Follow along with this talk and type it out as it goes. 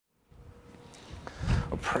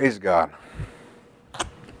Praise God.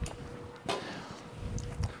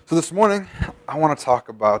 So this morning, I want to talk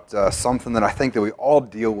about something that I think that we all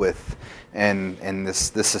deal with in this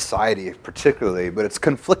society particularly, but it's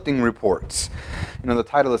conflicting reports. You know, the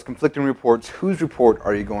title is Conflicting Reports. Whose report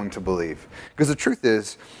are you going to believe? Because the truth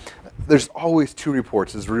is, there's always two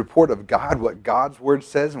reports. There's a report of God, what God's Word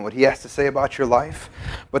says and what He has to say about your life,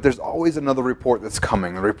 but there's always another report that's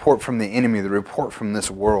coming, the report from the enemy, the report from this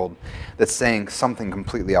world that's saying something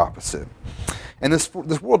completely opposite. And this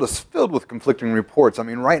world is filled with conflicting reports. I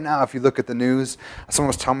mean, right now, if you look at the news, someone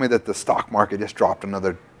was telling me that the stock market just dropped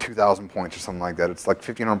another 2,000 points or something like that. It's like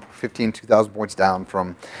 2,000 points down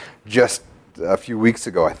from just a few weeks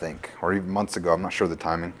ago, I think, or even months ago. I'm not sure of the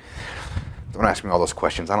timing. Don't ask me all those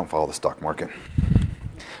questions. I don't follow the stock market.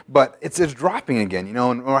 But it's dropping again, you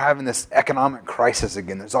know, and we're having this economic crisis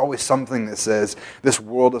again. There's always something that says this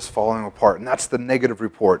world is falling apart, and that's the negative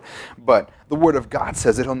report. But the Word of God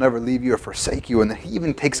says that He'll never leave you or forsake you, and that He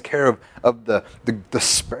even takes care of the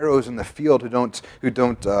sparrows in the field who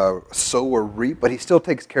don't sow or reap, but He still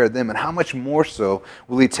takes care of them. And how much more so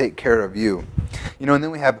will He take care of you? You know, and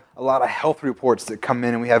then we have a lot of health reports that come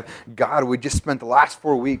in, and we have God. We just spent the last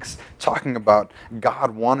 4 weeks talking about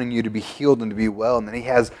God wanting you to be healed and to be well, and then He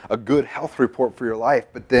has a good health report for your life.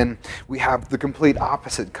 But then we have the complete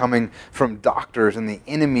opposite coming from doctors and the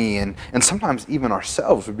enemy, and sometimes even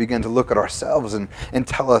ourselves. We begin to look at ourselves and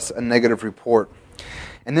tell us a negative report.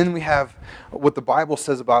 And then we have what the Bible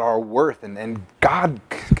says about our worth, and God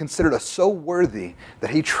considered us so worthy that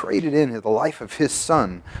He traded in the life of His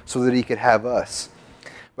Son so that He could have us.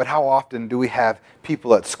 But how often do we have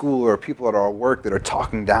people at school or people at our work that are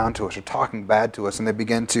talking down to us or talking bad to us, and they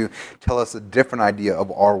begin to tell us a different idea of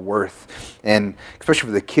our worth? And especially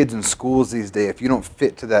for the kids in schools these days, if you don't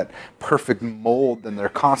fit to that perfect mold, then they're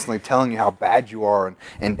constantly telling you how bad you are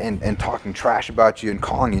and talking trash about you and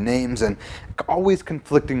calling you names, and always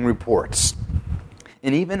conflicting reports.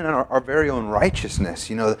 And even in our very own righteousness,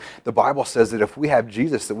 you know, the Bible says that if we have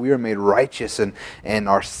Jesus, that we are made righteous, and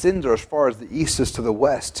our sins are as far as the east is to the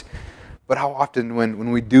west. But how often when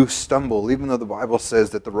we do stumble, even though the Bible says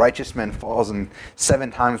that the righteous man falls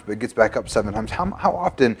 7 times but gets back up 7 times, how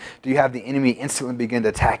often do you have the enemy instantly begin to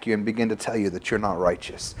attack you and begin to tell you that you're not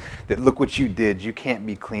righteous? That look what you did, you can't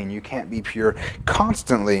be clean, you can't be pure.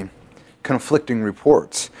 Constantly conflicting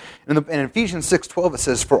reports. In Ephesians 6:12 it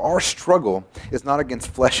says, "For our struggle is not against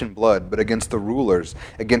flesh and blood, but against the rulers,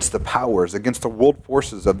 against the powers, against the world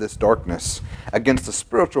forces of this darkness, against the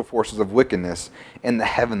spiritual forces of wickedness in the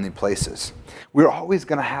heavenly places." We're always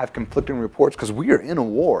going to have conflicting reports because we are in a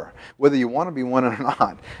war, whether you want to be one or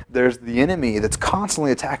not. There's the enemy that's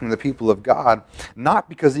constantly attacking the people of God, not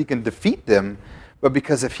because he can defeat them, but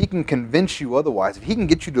because if he can convince you otherwise, if he can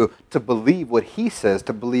get you to believe what he says,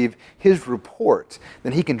 to believe his report,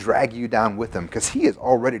 then he can drag you down with him because he is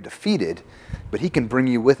already defeated, but he can bring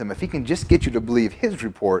you with him if he can just get you to believe his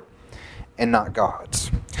report and not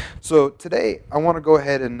God's. So today I want to go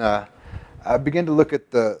ahead and begin to look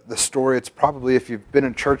at the story. It's probably, if you've been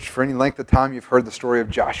in church for any length of time, you've heard the story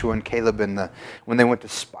of Joshua and Caleb when they went to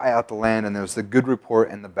spy out the land, and there was the good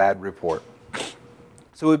report and the bad report.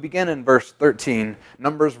 So we begin in verse 13,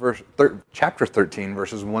 chapter 13,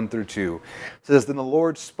 verses 1 through 2. It says, "Then the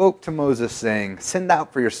Lord spoke to Moses, saying, Send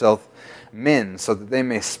out for yourself men, so that they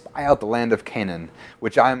may spy out the land of Canaan,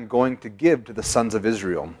 which I am going to give to the sons of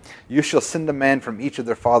Israel. You shall send a man from each of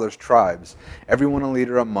their fathers' tribes, everyone a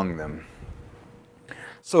leader among them."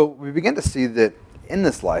 So we begin to see that in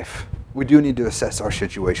this life, we do need to assess our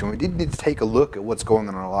situation. We do need to take a look at what's going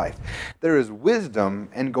on in our life. There is wisdom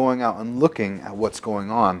in going out and looking at what's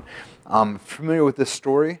going on. Familiar with this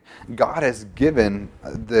story? God has given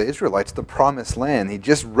the Israelites the promised land. He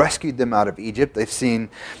just rescued them out of Egypt. They've seen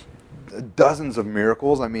dozens of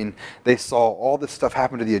miracles. I mean, they saw all this stuff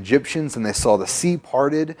happen to the Egyptians, and they saw the sea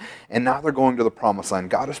parted, and now they're going to the promised land.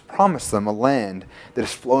 God has promised them a land that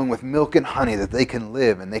is flowing with milk and honey, that they can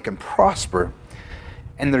live and they can prosper.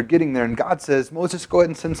 And they're getting there, and God says, Moses, go ahead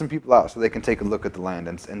and send some people out so they can take a look at the land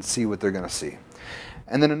and see what they're going to see.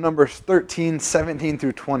 And then in Numbers 13, 17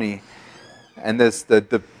 through 20, and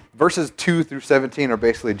the verses 2 through 17 are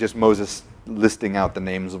basically just Moses listing out the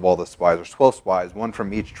names of all the spies. There's 12 spies, one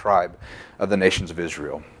from each tribe of the nations of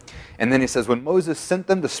Israel. And then he says, when Moses sent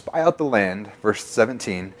them to spy out the land, verse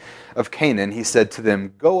 17, of Canaan, he said to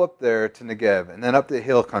them, "Go up there to Negev, and then up the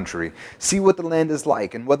hill country. See what the land is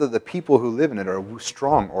like, and whether the people who live in it are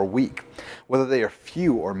strong or weak, whether they are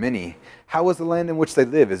few or many. How is the land in which they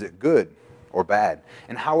live? Is it good? or bad?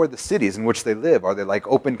 And how are the cities in which they live? Are they like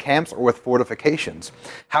open camps or with fortifications?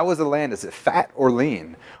 How is the land? Is it fat or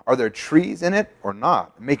lean? Are there trees in it or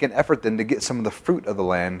not? Make an effort then to get some of the fruit of the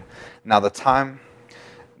land. Now the time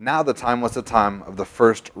was the time of the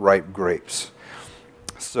first ripe grapes.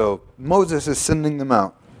 So Moses is sending them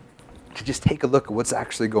out to just take a look at what's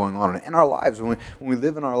actually going on in our lives. When we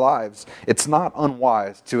live in our lives, it's not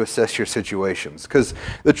unwise to assess your situations. Because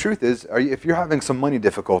the truth is, if you're having some money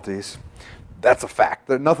difficulties, that's a fact.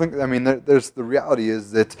 There's the reality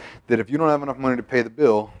is that if you don't have enough money to pay the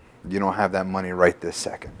bill, you don't have that money right this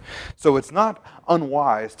second. So it's not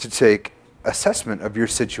unwise to take assessment of your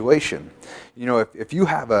situation. If you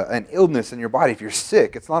have an illness in your body, if you're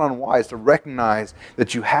sick, it's not unwise to recognize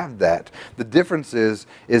that you have that. The difference is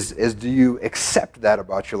do you accept that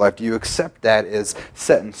about your life? Do you accept that as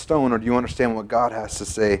set in stone, or do you understand what God has to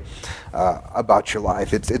say about your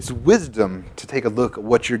life? It's wisdom to take a look at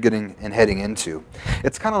what you're getting and heading into.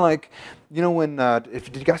 It's kind of like, when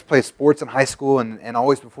did you guys play sports in high school, and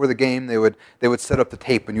always before the game they would set up the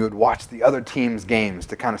tape and you would watch the other team's games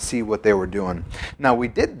to kind of see what they were doing. Now we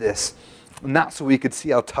did this not so we could see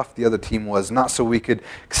how tough the other team was, not so we could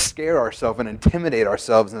scare ourselves and intimidate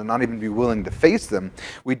ourselves and not even be willing to face them.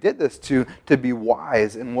 We did this to be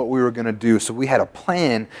wise in what we were going to do. So we had a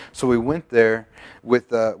plan, so we went there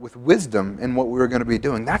with wisdom in what we were going to be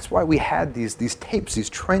doing. That's why we had these tapes, these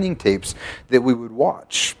training tapes that we would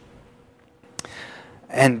watch.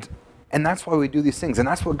 And that's why we do these things. And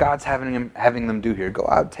that's what God's having them do here. Go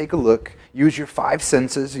out, take a look, use your five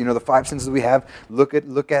senses, the five senses we have. Look at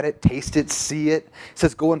it, taste it, see it. It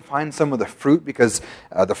says go and find some of the fruit, because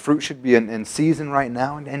the fruit should be in season right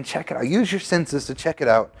now, and check it out. Use your senses to check it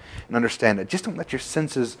out and understand it. Just don't let your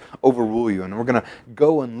senses overrule you. And we're going to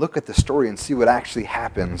go and look at the story and see what actually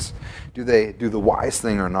happens. Do they do the wise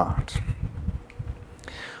thing or not?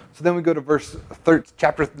 So then we go to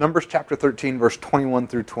Numbers chapter 13, verse 21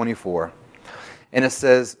 through 24. And it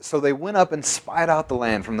says, "So they went up and spied out the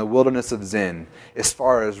land from the wilderness of Zin, as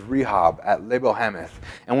far as Rehob at Lebo-hamath.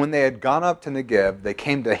 And when they had gone up to Negeb, they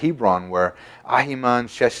came to Hebron, where Ahiman,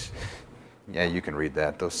 yeah, you can read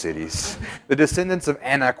that, those cities. The descendants of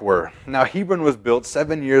Anak were. Now Hebron was built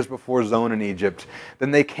 7 years before Zoan in Egypt.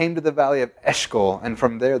 Then they came to the valley of Eshcol, and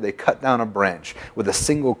from there they cut down a branch with a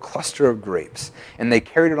single cluster of grapes. And they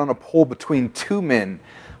carried it on a pole between two men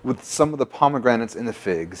with some of the pomegranates and the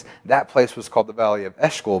figs. That place was called the valley of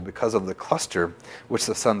Eshcol because of the cluster which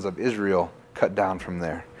the sons of Israel cut down from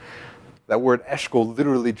there." That word Eshcol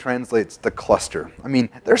literally translates the cluster.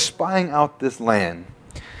 They're spying out this land.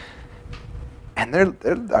 And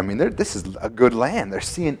this is a good land. They're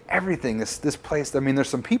seeing everything. This place. There's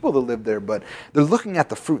some people that live there, but they're looking at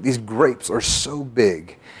the fruit. These grapes are so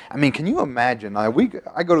big. Can you imagine? I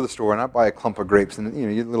go to the store and I buy a clump of grapes, and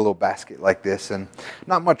you get a little basket like this, and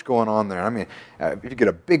not much going on there. If you get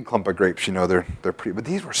a big clump of grapes, they're pretty. But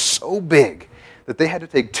these were so big that they had to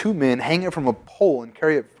take two men, hang it from a pole, and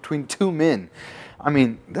carry it between two men.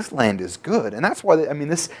 This land is good. And that's why,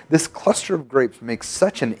 this cluster of grapes makes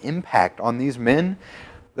such an impact on these men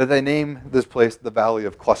that they name this place the Valley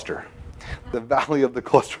of Cluster. The Valley of the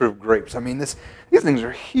Cluster of Grapes. These things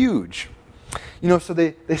are huge. So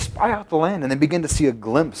they spy out the land and they begin to see a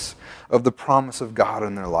glimpse of the promise of God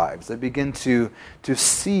in their lives. They begin to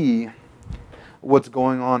see what's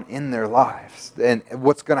going on in their lives and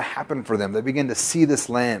what's going to happen for them. They begin to see this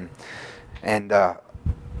land. And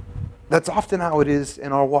that's often how it is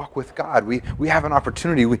in our walk with God. We have an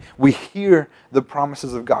opportunity. We hear the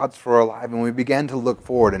promises of God's for our life, and we begin to look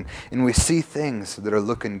forward, and we see things that are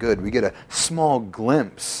looking good. We get a small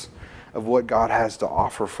glimpse of what God has to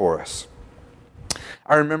offer for us.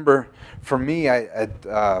 I remember, for me,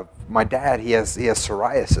 my dad, he has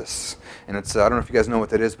psoriasis, and it's I don't know if you guys know what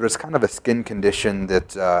that is, but it's kind of a skin condition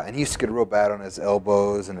that, and he used to get real bad on his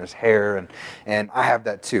elbows and his hair, and I have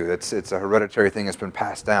that too. It's a hereditary thing that's been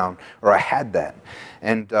passed down, or I had that,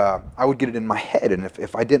 and I would get it in my head, and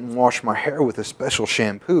if I didn't wash my hair with a special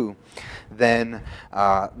shampoo, then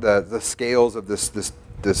the scales of this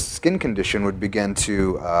skin condition would begin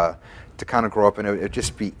to kind of grow up, and it would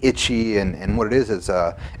just be itchy, and what it is it's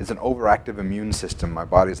an overactive immune system. My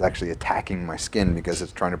body's actually attacking my skin because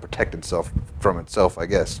it's trying to protect itself from itself, I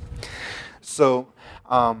guess. So,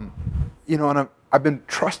 and I've been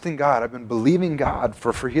trusting God. I've been believing God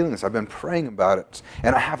for healing this. I've been praying about it,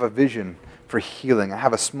 and I have a vision for healing. I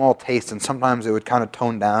have a small taste, and sometimes it would kind of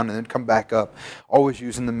tone down and then come back up, always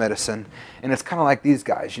using the medicine. And it's kind of like these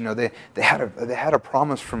guys, they had a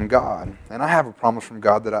promise from God, and I have a promise from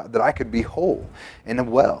God that I could be whole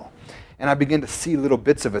and well. And I begin to see little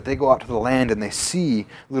bits of it. They go out to the land and they see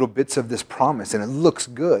little bits of this promise, and it looks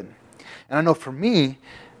good. And I know for me,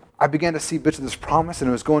 I began to see bits of this promise, and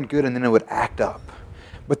it was going good, and then it would act up.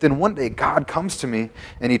 But then one day, God comes to me,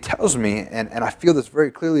 and he tells me, and I feel this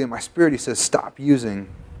very clearly in my spirit, he says, stop using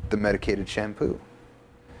the medicated shampoo.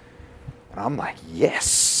 And I'm like,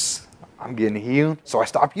 yes, I'm getting healed. So I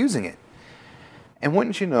stopped using it. And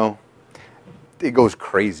wouldn't you know, it goes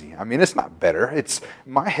crazy. I mean, it's not better.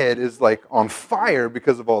 My head is like on fire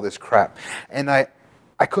because of all this crap. And I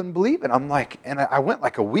couldn't believe it. I'm like, and I went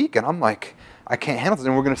like a week, and I'm like, I can't handle this.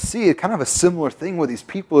 And we're going to see kind of a similar thing with these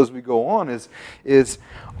people as we go on is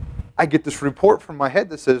I get this report from my head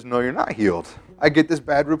that says, no, you're not healed. I get this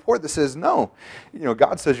bad report that says, no,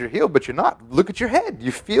 God says you're healed, but you're not. Look at your head.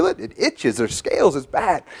 You feel it. It itches. There's scales. It's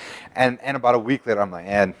bad. And about a week later, I'm like,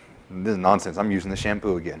 this is nonsense. I'm using the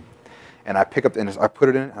shampoo again. And I pick up, and I put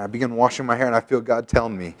it in, and I begin washing my hair, and I feel God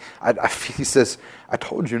telling me. He says, I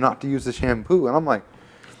told you not to use the shampoo. And I'm like,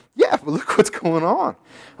 yeah, but look what's going on.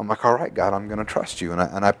 I'm like, all right, God, I'm going to trust you.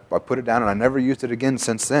 And I put it down, and I never used it again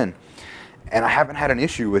since then. And I haven't had an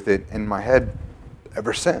issue with it in my head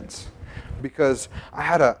ever since. Because I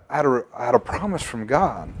had a promise from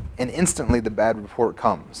God, and instantly the bad report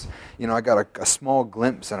comes. I got a small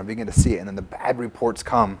glimpse, and I begin to see it, and then the bad reports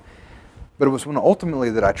come. But it was when ultimately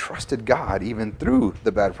that I trusted God, even through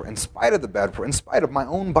the bad report, in spite of the bad report, in spite of my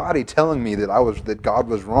own body telling me that God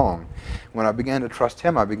was wrong. When I began to trust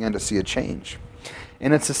him, I began to see a change.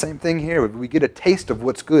 And it's the same thing here. We get a taste of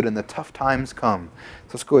what's good, and the tough times come.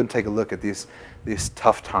 So let's go ahead and take a look at these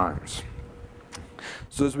tough times.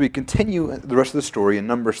 So as we continue the rest of the story in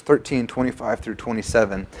Numbers 13, 25 through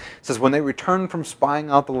 27, it says, when they returned from spying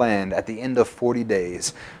out the land at the end of 40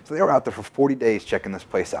 days. So they were out there for 40 days checking this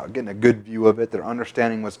place out, getting a good view of it. They're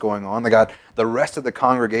understanding what's going on. They got the rest of the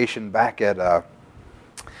congregation back at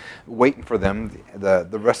waiting for them,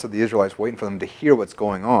 the rest of the Israelites waiting for them to hear what's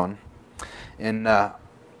going on. And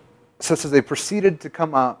so it says they proceeded to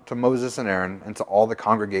come out to Moses and Aaron and to all the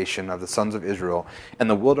congregation of the sons of Israel in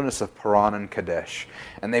the wilderness of Paran and Kadesh.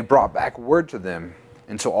 And they brought back word to them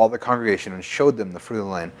and to all the congregation and showed them the fruit of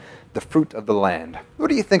the land. The fruit of the land. What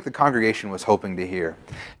do you think the congregation was hoping to hear?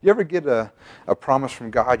 You ever get a promise from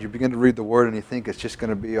God, you begin to read the word and you think it's just going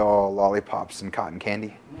to be all lollipops and cotton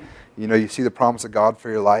candy? You see the promise of God for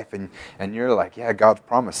your life, and you're like, yeah, God's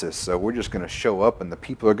promises, so we're just going to show up, and the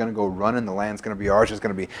people are going to go running, the land's going to be ours, there's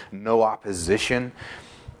going to be no opposition.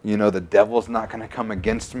 The devil's not going to come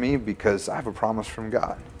against me because I have a promise from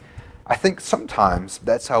God. I think sometimes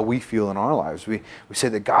that's how we feel in our lives. We say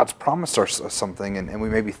that God's promised us something, and we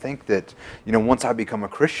maybe think that, once I become a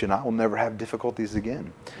Christian, I will never have difficulties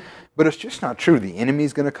again. But it's just not true. The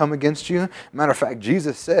enemy's going to come against you. Matter of fact,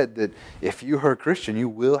 Jesus said that if you're a Christian, you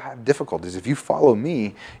will have difficulties. If you follow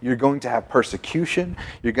me, you're going to have persecution.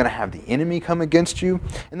 You're going to have the enemy come against you.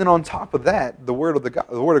 And then on top of that, the word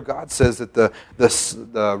of God says that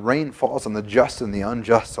the rain falls on the just and the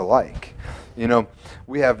unjust alike.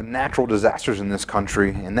 We have natural disasters in this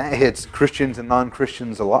country, and that hits Christians and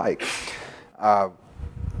non-Christians alike.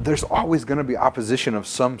 There's always going to be opposition of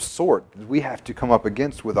some sort that we have to come up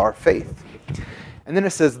against with our faith. And then it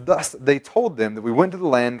says, thus they told them that we went to the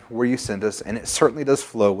land where you sent us, and it certainly does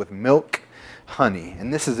flow with milk, honey,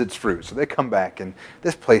 and this is its fruit. So they come back, and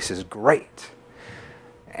this place is great.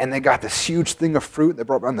 And they got this huge thing of fruit. They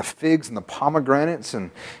brought around the figs and the pomegranates, and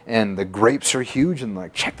the grapes are huge, and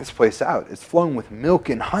like, check this place out. It's flowing with milk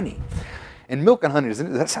and honey. And milk and honey, does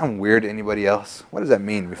that sound weird to anybody else? What does that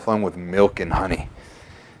mean, we're flowing with milk and honey?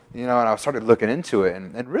 And I started looking into it,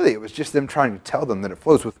 and really it was just them trying to tell them that it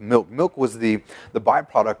flows with milk. Milk was the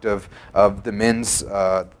byproduct of the men's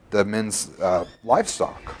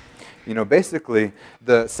livestock. Basically,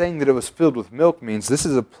 the saying that it was filled with milk means this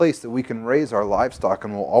is a place that we can raise our livestock,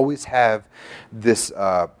 and we'll always have this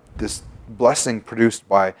blessing produced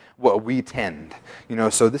by what we tend.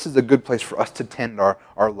 So this is a good place for us to tend our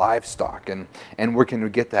livestock, and where can we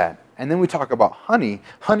get that? And then we talk about honey.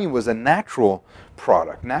 Honey was a natural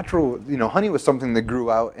product. Honey was something that grew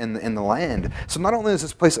out in the land. So not only is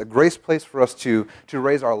this place a great place for us to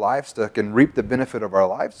raise our livestock and reap the benefit of our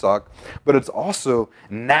livestock, but it's also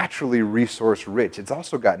naturally resource rich. It's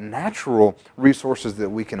also got natural resources that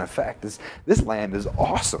we can affect. This land is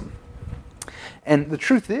awesome. And the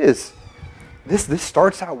truth is, this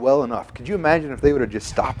starts out well enough. Could you imagine if they would have just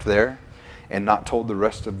stopped there and not told the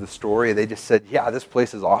rest of the story? They just said, yeah, this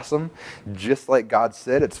place is awesome. Just like God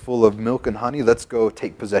said, it's full of milk and honey. Let's go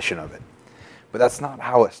take possession of it. But that's not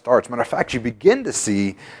how it starts. Matter of fact, you begin to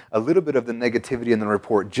see a little bit of the negativity in the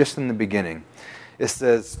report just in the beginning. It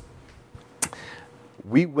says,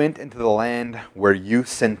 we went into the land where you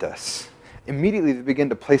sent us. Immediately they begin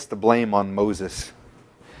to place the blame on Moses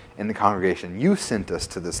in the congregation, you sent us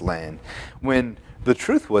to this land, when the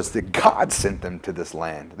truth was that God sent them to this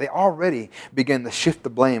land. They already began to shift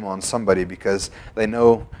the blame on somebody because they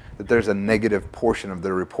know that there's a negative portion of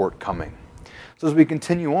their report coming. So as we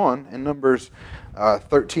continue on in Numbers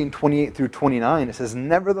 13, 28 through 29, it says,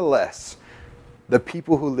 "Nevertheless, the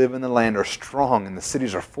people who live in the land are strong, and the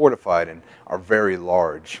cities are fortified and are very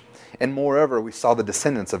large. And moreover, we saw the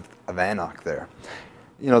descendants of Anak there."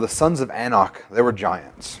 The sons of Anak, they were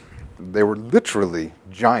giants. They were literally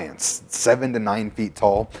giants, 7 to 9 feet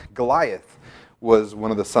tall. Goliath was one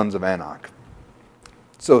of the sons of Anak.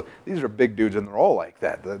 So these are big dudes, and they're all like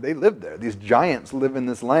that. They live there. These giants live in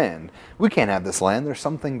this land. We can't have this land. There's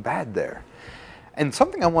something bad there. And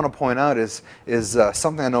something I want to point out is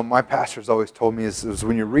something I know my pastor's always told me is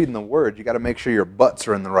when you're reading the Word, you got to make sure your butts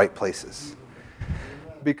are in the right places.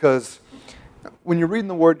 Because when you're reading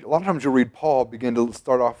the Word, a lot of times you'll read Paul begin to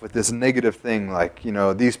start off with this negative thing like,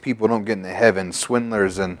 these people don't get into heaven,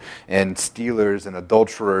 swindlers and stealers and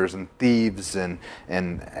adulterers and thieves and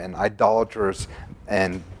idolaters,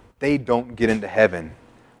 and they don't get into heaven.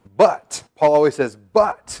 But, Paul always says,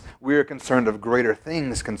 but we are concerned of greater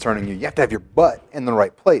things concerning you. You have to have your butt in the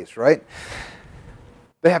right place, right?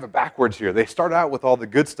 They have it backwards here. They start out with all the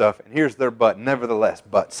good stuff, and here's their but. Nevertheless,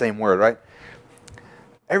 but, same word, right?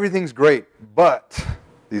 Everything's great, but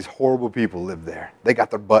these horrible people live there. They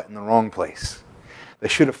got their butt in the wrong place. They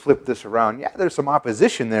should have flipped this around. Yeah, there's some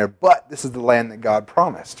opposition there, but this is the land that God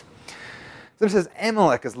promised. So it says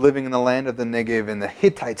Amalek is living in the land of the Negev, and the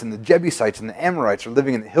Hittites and the Jebusites and the Amorites are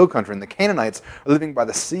living in the hill country, and the Canaanites are living by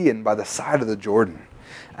the sea and by the side of the Jordan.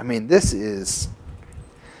 I mean, this is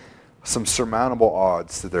some surmountable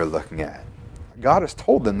odds that they're looking at. God has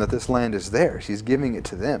told them that this land is theirs. He's giving it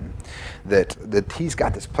to them, that He's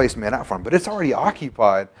got this place made out for them. But it's already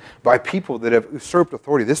occupied by people that have usurped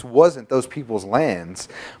authority. This wasn't those people's lands,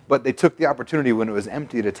 but they took the opportunity when it was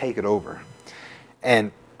empty to take it over.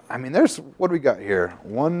 And I mean, what do we got here?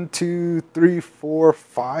 1, 2, 3, 4,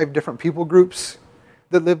 5 different people groups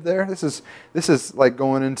that live there. This is like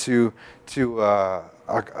going into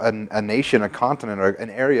a nation, a continent, or an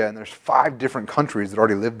area, and there's 5 different countries that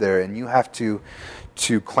already live there, and you have to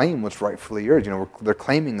claim what's rightfully yours. They're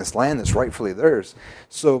claiming this land that's rightfully theirs.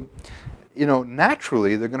 So,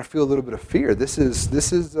 naturally they're going to feel a little bit of fear. This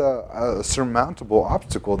is a surmountable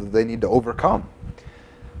obstacle that they need to overcome.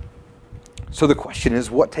 So the question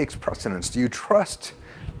is, what takes precedence? Do you trust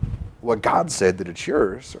what God said, that it's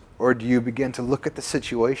yours, or do you begin to look at the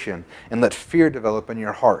situation and let fear develop in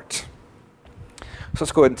your heart? So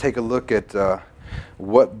let's go ahead and take a look at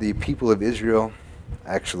what the people of Israel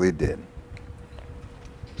actually did.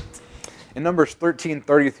 In Numbers 13,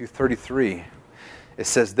 30 through 33, it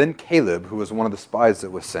says, "Then Caleb, who was one of the spies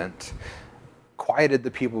that was sent, quieted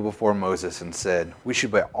the people before Moses and said, 'We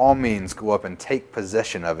should by all means go up and take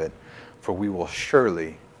possession of it, for we will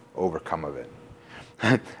surely overcome of it.'"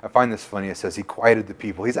 I find this funny. It says he quieted the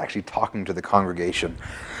people. He's actually talking to the congregation.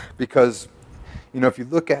 Because, if you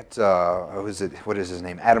look at, what is his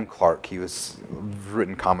name? Adam Clarke. He was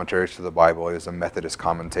written commentaries to the Bible. He was a Methodist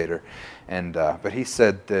commentator. But he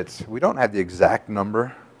said that we don't have the exact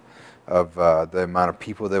number of the amount of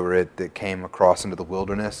people that came across into the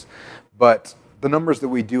wilderness. But the numbers that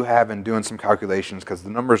we do have in doing some calculations, because the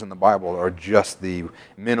numbers in the Bible are just the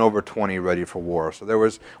men over 20 ready for war. So there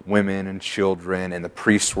was women and children, and the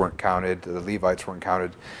priests weren't counted, the Levites weren't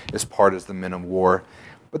counted as part of the men of war.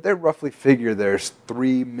 But they roughly figure there's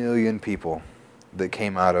 3 million people that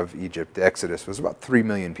came out of Egypt. The Exodus was about 3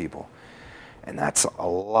 million people. And that's a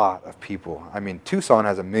lot of people. I mean, Tucson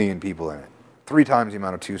has 1 million people in it. 3 times the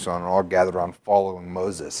amount of Tucson are all gathered around following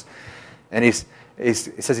Moses. And he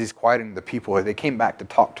says he's quieting the people. They came back to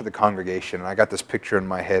talk to the congregation, and I got this picture in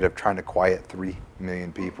my head of trying to quiet 3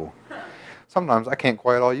 million people. Sometimes I can't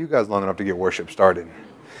quiet all you guys long enough to get worship started,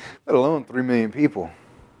 let alone 3 million people.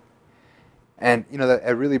 And, that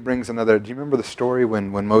it really brings another... Do you remember the story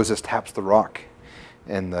when Moses taps the rock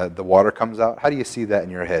and the water comes out? How do you see that in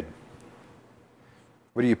your head?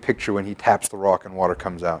 What do you picture when he taps the rock and water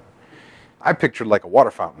comes out? I pictured like a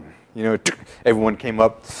water fountain. Everyone came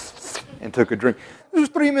up and took a drink. There's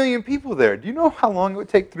 3 million people there. Do you know how long it would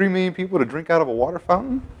take 3 million people to drink out of a water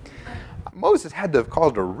fountain? Moses had to have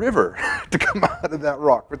caused a river to come out of that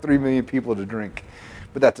rock for 3 million people to drink.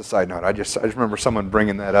 But that's a side note. I just remember someone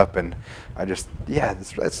bringing that up, and that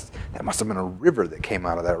must have been a river that came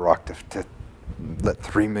out of that rock to let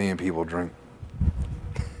 3 million people drink.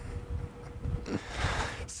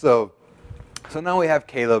 So So now we have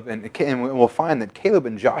Caleb, and we'll find that Caleb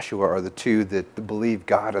and Joshua are the two that believe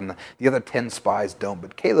God, and the other 10 spies don't.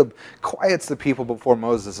 But Caleb quiets the people before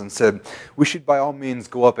Moses and said, we should by all means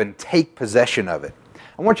go up and take possession of it.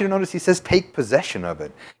 I want you to notice he says take possession of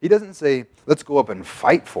it. He doesn't say, let's go up and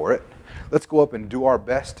fight for it. Let's go up and do our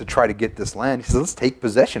best to try to get this land. He says, let's take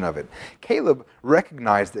possession of it. Caleb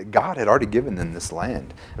recognized that God had already given them this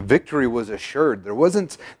land. Victory was assured. There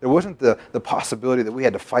wasn't the possibility that we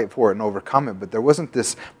had to fight for it and overcome it, but there wasn't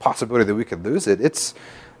this possibility that we could lose it.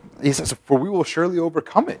 He says, for we will surely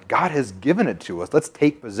overcome it. God has given it to us. Let's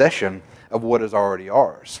take possession of what is already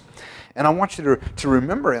ours. And I want you to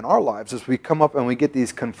remember in our lives as we come up and we get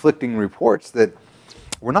these conflicting reports that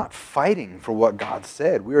we're not fighting for what God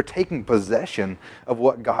said. We are taking possession of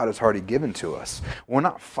what God has already given to us. We're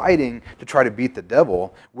not fighting to try to beat the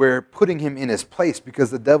devil. We're putting him in his place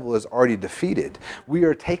because the devil is already defeated. We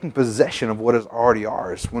are taking possession of what is already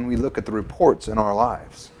ours when we look at the reports in our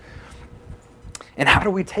lives. And how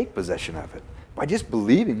do we take possession of it? By just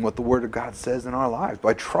believing what the Word of God says in our lives,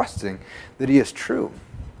 by trusting that He is true.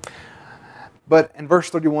 But in verse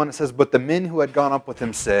 31 it says, but the men who had gone up with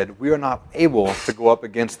him said, we are not able to go up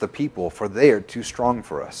against the people, for they are too strong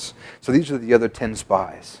for us. So these are the other 10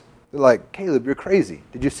 spies. They're like, Caleb, you're crazy.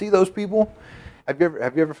 Did you see those people? Have you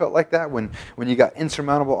ever felt like that when you got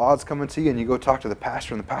insurmountable odds coming to you and you go talk to the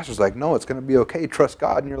pastor and the pastor's like, no, it's going to be okay, trust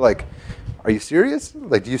God. And you're like, are you serious?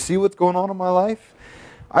 Like, do you see what's going on in my life?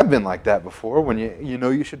 I've been like that before when you know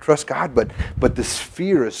you should trust God, but this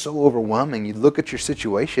fear is so overwhelming. You look at your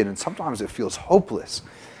situation and sometimes it feels hopeless.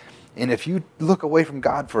 And if you look away from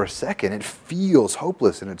God for a second, it feels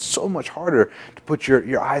hopeless and it's so much harder to put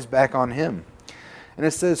your eyes back on Him. And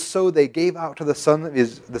it says, so they gave out to the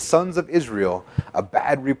sons of Israel a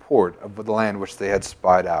bad report of the land which they had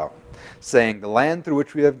spied out, saying, the land through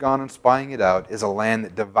which we have gone and spying it out is a land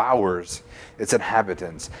that devours its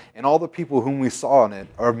inhabitants. And all the people whom we saw in it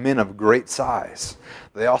are men of great size.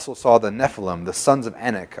 They also saw the Nephilim, the sons of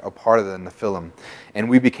Anak, a part of the Nephilim. And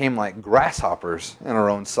we became like grasshoppers in our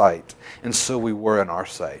own sight, and so we were in our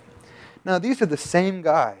sight. Now these are the same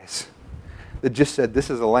guys that just said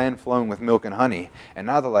this is a land flowing with milk and honey. And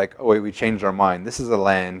now they're like, oh wait, we changed our mind. This is a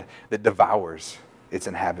land that devours its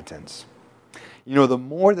inhabitants. You know, the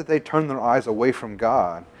more that they turned their eyes away from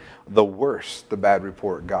God, the worse the bad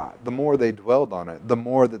report got. The more they dwelled on it, the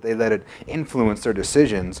more that they let it influence their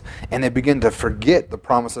decisions, and they begin to forget the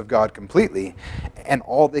promise of God completely, and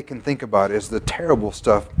all they can think about is the terrible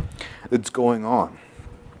stuff that's going on.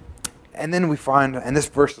 And then we find, and this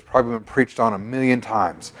verse has probably been preached on 1,000,000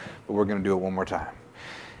 times, but we're going to do it one more time.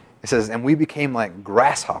 It says, and we became like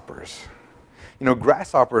grasshoppers. You know,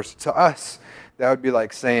 grasshoppers, to us, that would be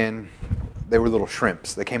like saying they were little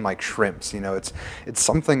shrimps. They came like shrimps. You know, it's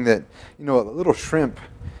something that, you know, a little shrimp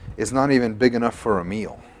is not even big enough for a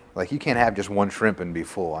meal. Like, you can't have just one shrimp and be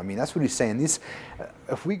full. I mean, that's what he's saying.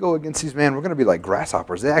 If we go against these men, we're going to be like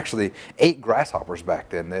grasshoppers. They actually ate grasshoppers back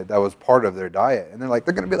then. That was part of their diet. And we're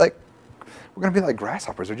going to be like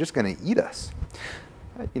grasshoppers. They're just going to eat us.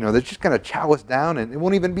 You know, they're just going to chow us down, and it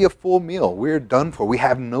won't even be a full meal. We're done for. We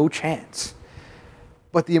have no chance.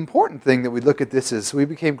 But the important thing that we look at this is we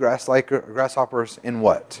became grasshoppers in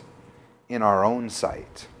what? In our own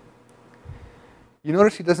sight. You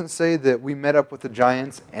notice he doesn't say that we met up with the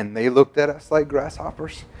giants and they looked at us like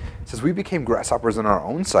grasshoppers. It says we became grasshoppers in our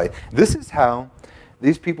own sight. This is how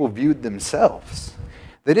these people viewed themselves.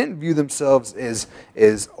 They didn't view themselves as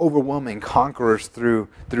overwhelming conquerors through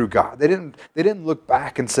God. They didn't look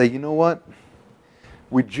back and say, you know what?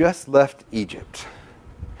 We just left Egypt.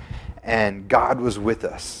 And God was with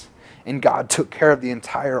us. And God took care of the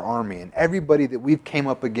entire army. And everybody that we've came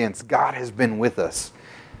up against, God has been with us.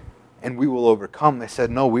 And we will overcome. They said,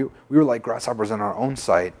 no, we were like grasshoppers in our own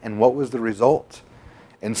sight. And what was the result?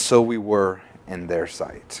 And so we were in their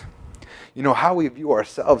sight. You know, how we view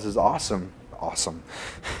ourselves is awesome.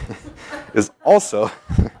 Is also,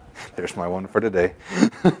 there's my one for today.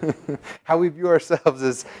 How we view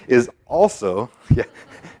ourselves is also,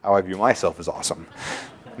 how I view myself is awesome.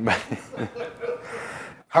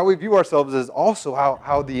 How we view ourselves is also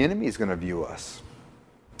how the enemy is going to view us.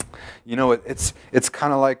 You know, it's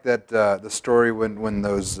kind of like that the story when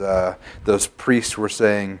those priests were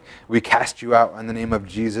saying, "We cast you out in the name of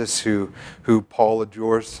Jesus, who Paul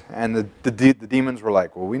adjures," and the demons were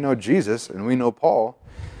like, "Well, we know Jesus and we know Paul,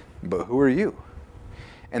 but who are you?"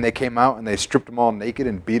 And they came out and they stripped them all naked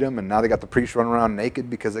and beat them, and now they got the priests running around naked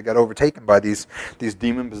because they got overtaken by these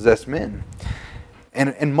demon-possessed men.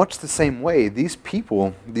 And in much the same way, these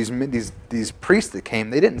people, these priests that came,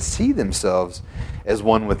 they didn't see themselves as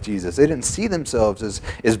one with Jesus. They didn't see themselves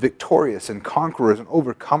as victorious and conquerors and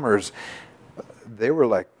overcomers. they were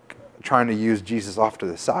like trying to use Jesus off to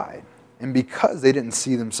the side. And because they didn't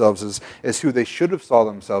see themselves as who they should have saw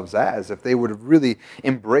themselves as, if they would have really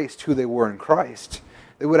embraced who they were in Christ,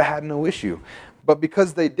 they would have had no issue. But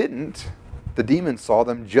because they didn't, the demons saw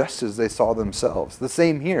them just as they saw themselves. The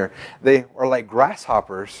same here. They are like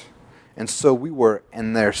grasshoppers, and so we were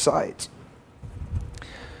in their sight.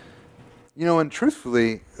 And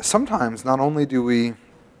truthfully, sometimes not only do we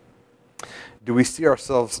see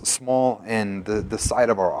ourselves small in the sight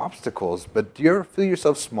of our obstacles, but do you ever feel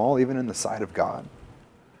yourself small even in the sight of God?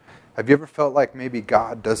 Have you ever felt like maybe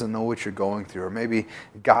God doesn't know what you're going through, or maybe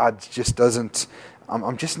God just doesn't,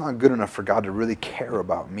 I'm just not good enough for God to really care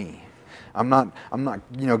about me? I'm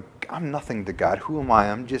nothing to God. Who am I?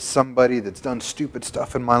 I'm just somebody that's done stupid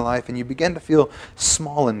stuff in my life. And you begin to feel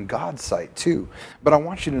small in God's sight too. But I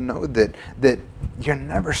want you to know that you're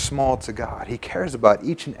never small to God. He cares about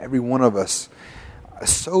each and every one of us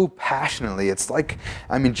so passionately. It's like,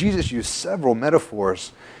 Jesus used several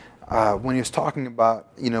metaphors when he was talking about,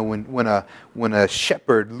 when a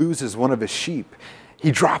shepherd loses one of his sheep, he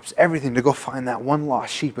drops everything to go find that one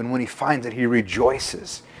lost sheep. And when he finds it, he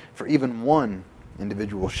rejoices for even one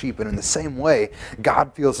individual sheep. And in the same way,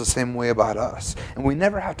 God feels the same way about us. And we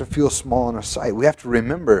never have to feel small in our sight. We have to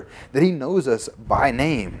remember that he knows us by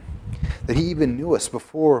name, that he even knew us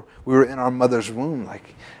before we were in our mother's womb,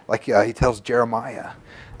 like he tells Jeremiah.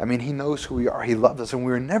 He knows who we are. He loves us, and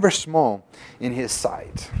we are never small in his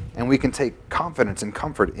sight. And we can take confidence and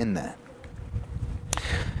comfort in that.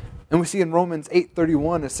 And we see in Romans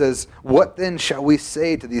 8:31, it says, "What then shall we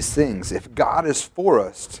say to these things? If God is for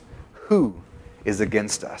us, who is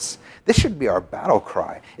against us?" This should be our battle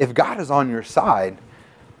cry. If God is on your side,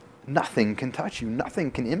 nothing can touch you.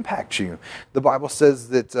 Nothing can impact you. The Bible says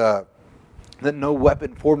that no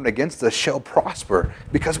weapon formed against us shall prosper.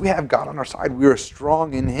 Because we have God on our side, we are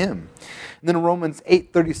strong in him. And then in Romans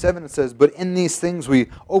 8:37, it says, "But in these things we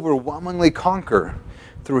overwhelmingly conquer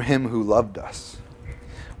through him who loved us."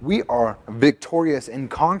 We are victorious and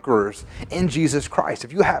conquerors in Jesus Christ.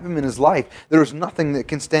 If you have him in his life, there is nothing that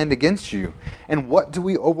can stand against you. And what do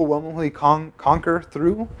we overwhelmingly conquer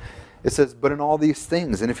through? It says, "But in all these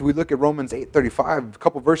things." And if we look at Romans 8:35, a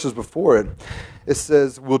couple verses before it, it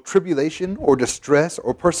says, "Will tribulation or distress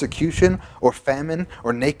or persecution or famine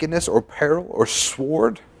or nakedness or peril or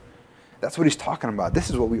sword?" That's what he's talking about. This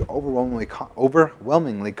is what we overwhelmingly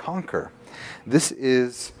conquer.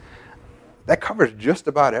 That covers just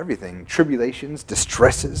about everything. Tribulations,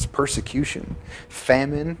 distresses, persecution,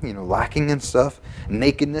 famine, lacking in stuff,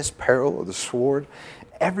 nakedness, peril, or the sword.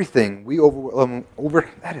 Everything we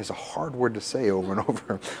that is a hard word to say over and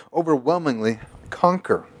over, overwhelmingly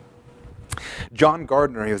conquer. John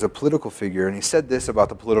Gardner, he was a political figure, and he said this about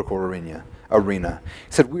the political arena.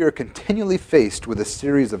 He said, "We are continually faced with a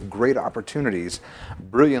series of great opportunities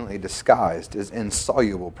brilliantly disguised as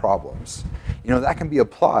insoluble problems." That can be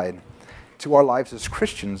applied to our lives as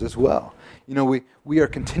Christians as well. We are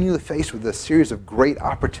continually faced with a series of great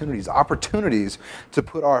opportunities to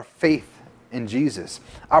put our faith in Jesus,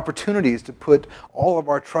 opportunities to put all of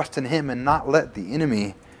our trust in him and not let the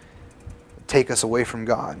enemy take us away from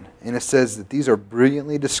God. And it says that these are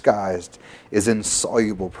brilliantly disguised as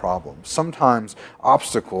insoluble problems. Sometimes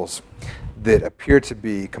obstacles that appear to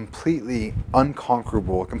be completely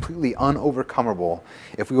unconquerable, completely unovercomable.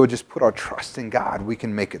 If we will just put our trust in God, we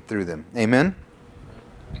can make it through them. Amen?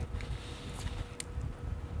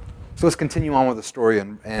 So let's continue on with the story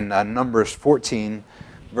in Numbers 14,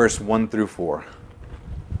 verse 1 through 4.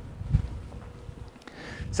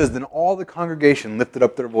 It says, "Then all the congregation lifted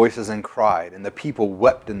up their voices and cried, and the people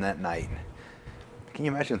wept in that night." Can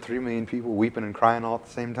you imagine 3 million people weeping and crying all at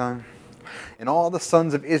the same time? "And all the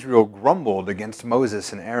sons of Israel grumbled against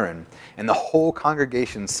Moses and Aaron, and the whole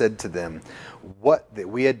congregation said to them, 'What, that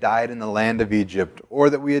we had died in the land of Egypt, or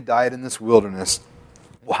that we had died in this wilderness?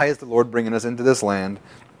 Why is the Lord bringing us into this land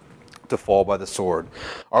to fall by the sword?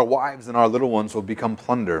 Our wives and our little ones will become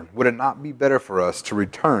plunder. Would it not be better for us to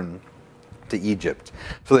return to Egypt?'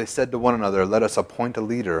 So they said to one another, 'Let us appoint a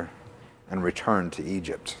leader and return to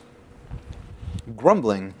Egypt.'"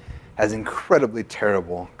 Grumbling has incredibly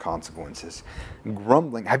terrible consequences.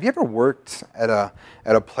 Grumbling. Have you ever worked at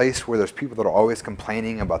a place where there's people that are always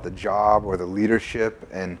complaining about the job or the leadership?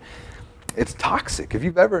 And It's toxic.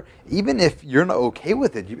 Even if you're not okay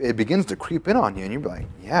with it, it begins to creep in on you, and you're like,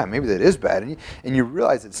 yeah, maybe that is bad, and you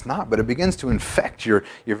realize it's not, but it begins to infect your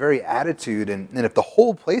very attitude, and if the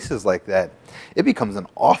whole place is like that, it becomes an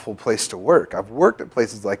awful place to work. I've worked at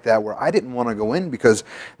places like that where I didn't want to go in because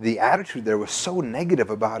the attitude there was so negative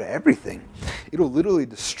about everything. It'll literally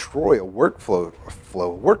destroy a workforce.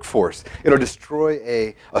 It'll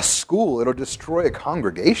destroy a school. It'll destroy a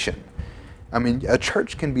congregation. I mean, a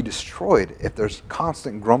church can be destroyed if there's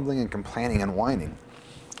constant grumbling and complaining and whining.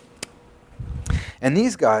 And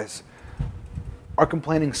these guys are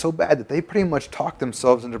complaining so bad that they pretty much talk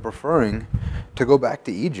themselves into preferring to go back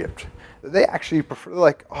to Egypt. They actually prefer,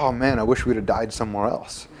 like, oh man, I wish we'd have died somewhere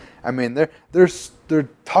else. I mean, they're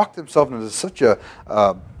talk themselves into such a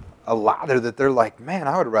lather that they're like, man,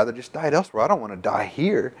 I would rather just died elsewhere. I don't want to die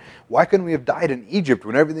here. Why couldn't we have died in Egypt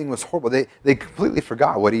when everything was horrible? They completely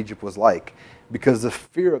forgot what Egypt was like because the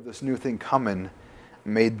fear of this new thing coming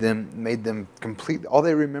made them complete. All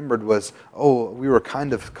they remembered was, oh, we were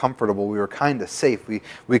kind of comfortable. We were kind of safe.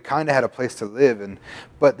 We kind of had a place to live.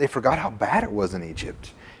 But they forgot how bad it was in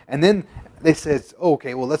Egypt. And then they said, oh,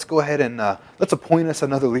 okay, well, let's go ahead and let's appoint us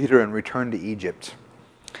another leader and return to Egypt.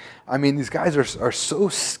 I mean, these guys are so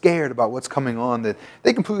scared about what's coming on that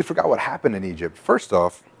they completely forgot what happened in Egypt. First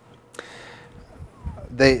off,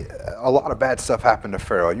 a lot of bad stuff happened to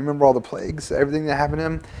Pharaoh. You remember all the plagues, everything that happened to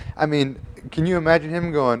him? I mean, can you imagine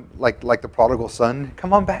him going, like the prodigal son,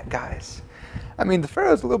 come on back, guys? I mean, the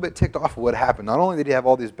Pharaoh's a little bit ticked off of what happened. Not only did he have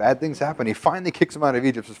all these bad things happen, he finally kicks him out of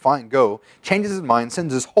Egypt, says, fine, go, changes his mind,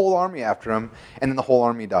 sends his whole army after him, and then the whole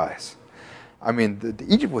army dies. I mean,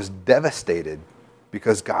 Egypt was devastated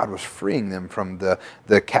because God was freeing them from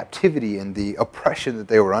the captivity and the oppression that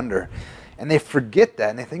they were under. And they forget that,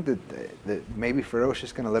 and they think that maybe Pharaoh's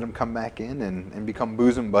just going to let them come back in and become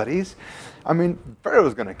bosom buddies. I mean,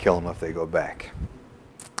 Pharaoh's going to kill them if they go back.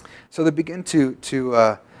 So they begin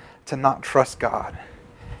to not trust God.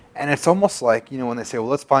 And it's almost like, when they say, well,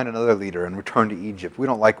 let's find another leader and return to Egypt. We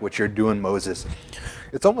don't like what you're doing, Moses.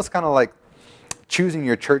 It's almost kind of like choosing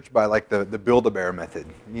your church by like the Build-A-Bear method.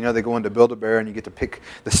 They go into Build-A-Bear and you get to pick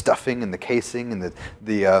the stuffing and the casing and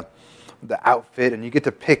the outfit, and you get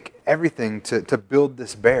to pick everything to build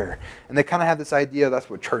this bear. And they kind of have this idea that's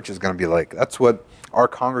what church is going to be like. That's what our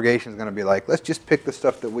congregation is going to be like. Let's just pick the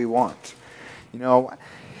stuff that we want.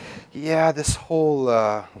 Yeah, this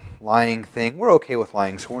whole lying thing, we're okay with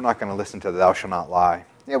lying, so we're not going to listen to the thou shalt not lie.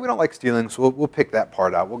 Yeah, we don't like stealing, so we'll pick that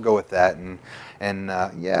part out. We'll go with that. And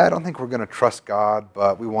I don't think we're going to trust God,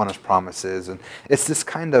 but we want His promises. And it's this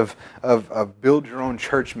kind of build your own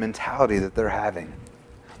church mentality that they're having.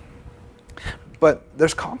 But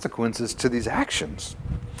there's consequences to these actions.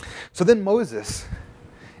 So then Moses,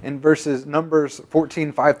 in Numbers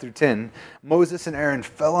 14, 5 through 10, Moses and Aaron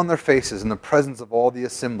fell on their faces in the presence of all the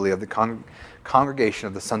assembly of the congregation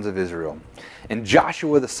of the sons of Israel. And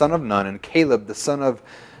Joshua the son of Nun and Caleb the son of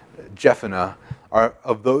Jephunneh,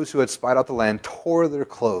 of those who had spied out the land, tore their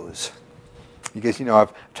clothes. You guys,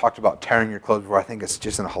 I've talked about tearing your clothes before. I think it's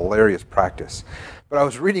just a hilarious practice. But I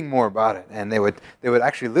was reading more about it, and they would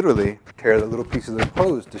actually literally tear the little piece of their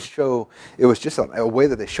clothes to show it was just a way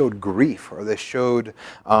that they showed grief, or they showed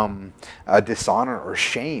dishonor or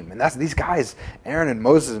shame. And that's these guys, Aaron and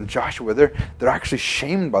Moses and Joshua. They're actually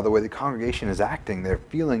shamed by the way the congregation is acting. They're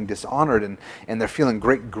feeling dishonored and they're feeling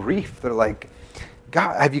great grief. They're like,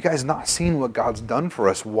 God, have you guys not seen what God's done for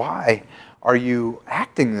us? Why are you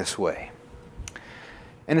acting this way?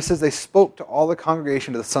 And it says they spoke to all the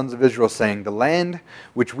congregation of the sons of Israel, saying, the land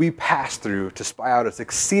which we passed through to spy out is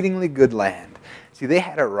exceedingly good land. See, they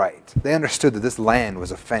had it right. They understood that this land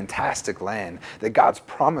was a fantastic land, that God's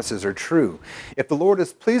promises are true. If the Lord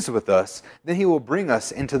is pleased with us, then He will bring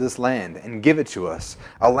us into this land and give it to us,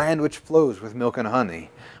 a land which flows with milk and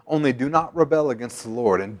honey. Only do not rebel against the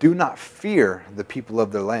Lord, and do not fear the people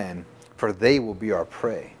of their land, for they will be our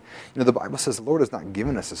prey. The Bible says the Lord has not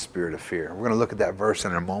given us a spirit of fear. We're going to look at that verse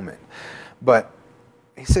in a moment. But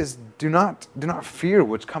He says, do not fear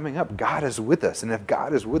what's coming up. God is with us. And if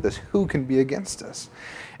God is with us, who can be against us?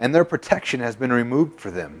 And their protection has been removed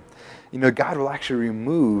for them. God will actually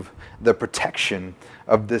remove the protection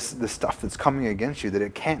of this stuff that's coming against you, that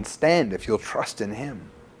it can't stand if you'll trust in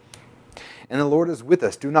Him. And the Lord is with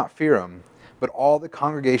us. Do not fear Him. But all the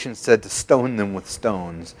congregation said to stone them with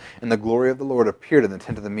stones. And the glory of the Lord appeared in the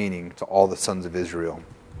tent of the meeting to all the sons of Israel.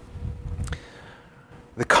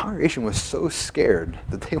 The congregation was so scared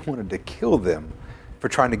that they wanted to kill them for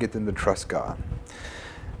trying to get them to trust God.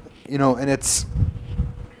 And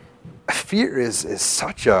fear is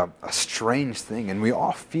such a strange thing, and we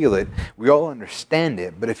all feel it, we all understand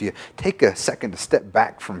it, but if you take a second to step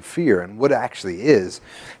back from fear and what it actually is,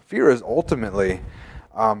 fear is ultimately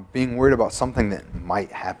being worried about something that might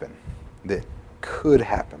happen, that could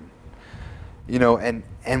happen.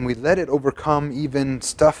 And we let it overcome even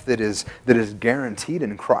stuff that is guaranteed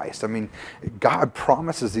in Christ. I mean, God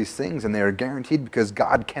promises these things, and they are guaranteed because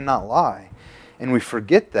God cannot lie. And we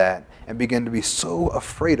forget that and begin to be so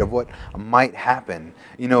afraid of what might happen.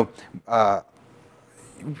 We're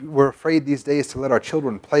afraid these days to let our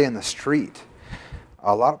children play in the street.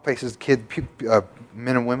 A lot of places,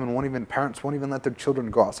 men and women parents won't even let their children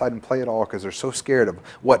go outside and play at all because they're so scared of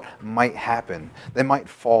what might happen. They might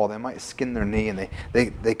fall, they might skin their knee, and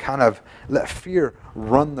they kind of let fear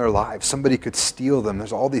run their lives. Somebody could steal them.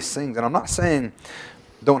 There's all these things. And I'm not saying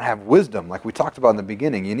don't have wisdom. Like we talked about in the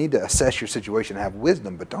beginning, you need to assess your situation and have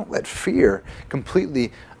wisdom, but don't let fear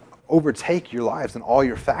completely overtake your lives and all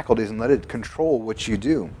your faculties and let it control what you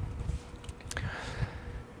do.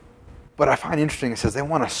 But I find interesting, it says they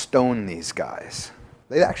want to stone these guys.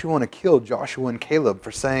 They actually want to kill Joshua and Caleb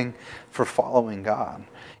for following God.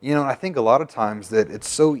 And I think a lot of times that it's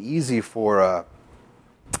so easy for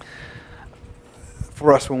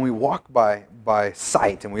us when we walk by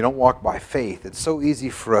sight and we don't walk by faith. It's so easy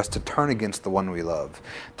for us to turn against the one we love,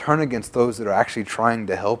 turn against those that are actually trying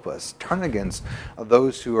to help us, turn against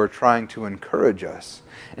those who are trying to encourage us.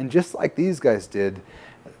 And just like these guys did,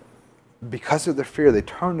 because of their fear, they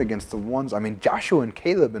turned against the ones. I mean, Joshua and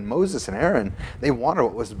Caleb and Moses and Aaron, they wanted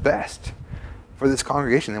what was best for this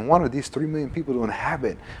congregation. They wanted these 3 million people to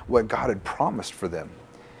inhabit what God had promised for them.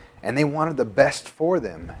 And they wanted the best for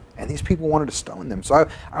them. And these people wanted to stone them. So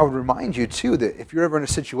I would remind you, too, that if you're ever in a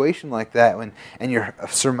situation like that and you're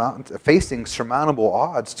facing surmountable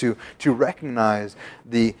odds, to recognize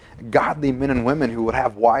the godly men and women who would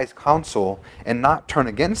have wise counsel and not turn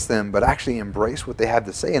against them, but actually embrace what they have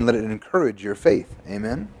to say and let it encourage your faith.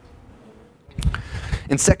 Amen?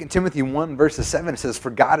 In 2 Timothy 1, verses 7, it says,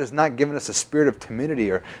 "For God has not given us a spirit of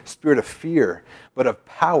timidity or spirit of fear, but of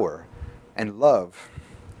power and love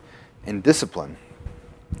and discipline."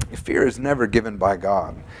 Fear is never given by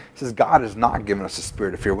God. It says God has not given us a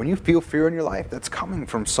spirit of fear. When you feel fear in your life, that's coming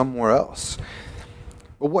from somewhere else.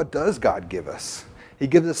 But what does God give us? He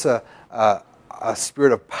gives us a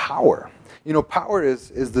spirit of power. Power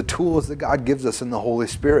is the tools that God gives us in the Holy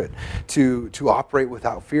Spirit to operate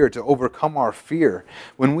without fear, to overcome our fear.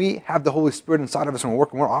 When we have the Holy Spirit inside of us and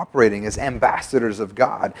we're operating as ambassadors of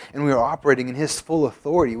God, and we are operating in His full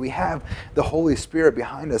authority, we have the Holy Spirit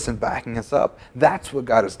behind us and backing us up. That's what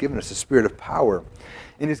God has given us, a spirit of power.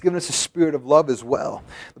 And He's given us a spirit of love as well.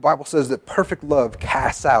 The Bible says that perfect love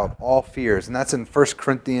casts out all fears, and that's in 1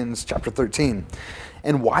 Corinthians chapter 13.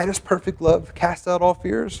 And why does perfect love cast out all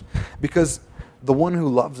fears? Because the one who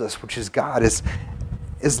loves us, which is God, is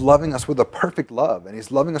loving us with a perfect love, and He's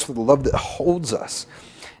loving us with a love that holds us.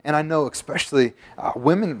 And I know especially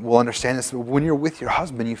women will understand this, but when you're with your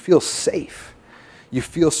husband, you feel safe. You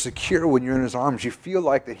feel secure when you're in His arms. You feel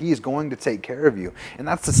like that He is going to take care of you. And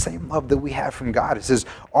that's the same love that we have from God. It's His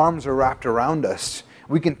arms are wrapped around us.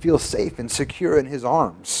 We can feel safe and secure in His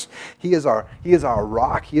arms. He is our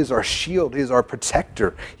rock. He is our shield. He is our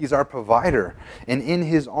protector. He's our provider. And in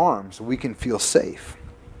His arms, we can feel safe.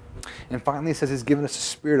 And finally, it says He's given us a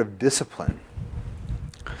spirit of discipline.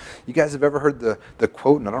 You guys have ever heard the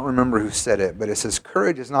quote, and I don't remember who said it, but it says,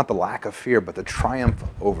 "Courage is not the lack of fear, but the triumph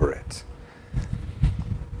over it."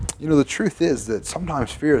 The truth is that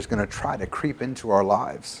sometimes fear is going to try to creep into our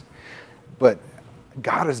lives. But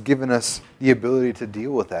God has given us the ability to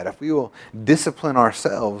deal with that. If we will discipline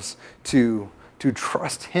ourselves to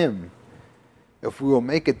trust Him, if we will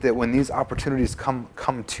make it that when these opportunities come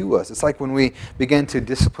to us, it's like when we begin to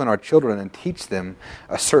discipline our children and teach them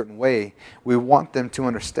a certain way, we want them to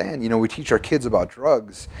understand. We teach our kids about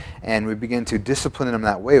drugs, and we begin to discipline them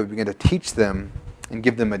that way. We begin to teach them and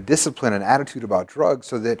give them a discipline and attitude about drugs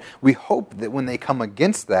so that we hope that when they come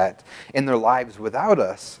against that in their lives without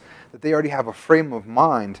us, that they already have a frame of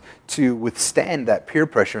mind to withstand that peer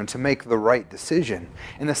pressure and to make the right decision.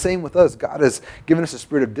 And the same with us. God has given us a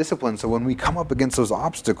spirit of discipline, so when we come up against those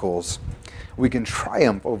obstacles, we can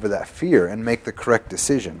triumph over that fear and make the correct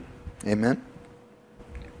decision. Amen?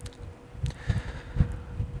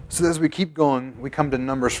 So as we keep going, we come to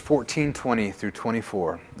Numbers 14:20 through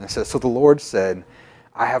 24. And it says, "So the Lord said,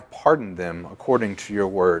 I have pardoned them according to your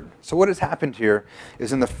word." So what has happened here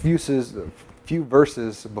is in the few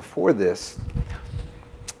verses before this,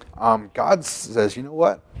 God says, you know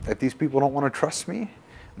what? If these people don't want to trust me,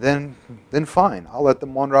 then fine. I'll let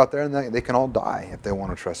them wander out there and they can all die if they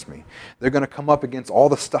want to trust me. They're going to come up against all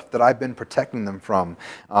the stuff that I've been protecting them from,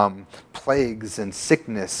 plagues and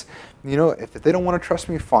sickness. If they don't want to trust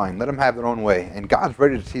me, fine. Let them have their own way. And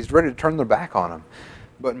He's ready to turn their back on them.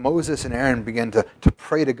 But Moses and Aaron begin to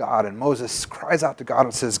pray to God, and Moses cries out to God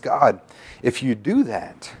and says, God, if you do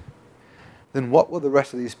that, then what will the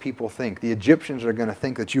rest of these people think? The Egyptians are going to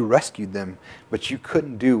think that you rescued them, but you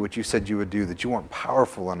couldn't do what you said you would do, that you weren't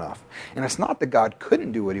powerful enough. And it's not that God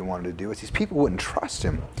couldn't do what he wanted to do, it's these people wouldn't trust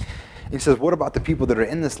him. He says, what about the people that are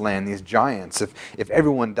in this land, these giants? If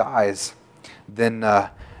everyone dies, then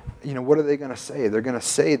what are they going to say? They're going to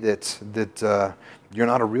say that you're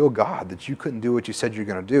not a real God, that you couldn't do what you said you're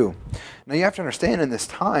going to do. Now you have to understand, in this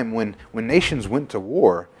time when nations went to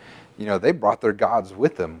war, they brought their gods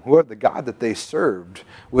with them. Whoever the God that they served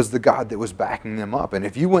was the God that was backing them up. And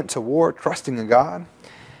if you went to war trusting a God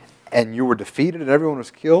and you were defeated and everyone was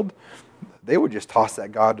killed, they would just toss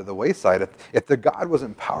that God to the wayside. If the God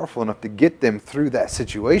wasn't powerful enough to get them through that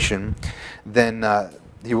situation, then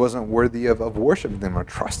he wasn't worthy of worshiping them or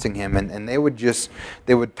trusting him, and they would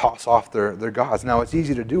toss off their gods. Now, it's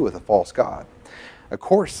easy to do with a false god. Of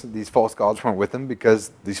course, these false gods weren't with them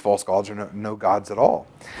because these false gods are no gods at all.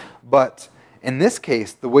 But in this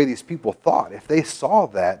case, the way these people thought, if they saw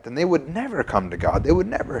that, then they would never come to God. They would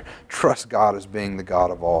never trust God as being the God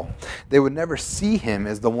of all. They would never see him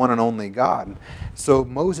as the one and only God. So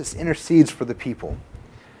Moses intercedes for the people.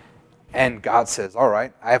 And God says, all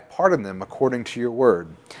right, I have pardoned them according to your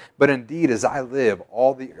word. But indeed, as I live,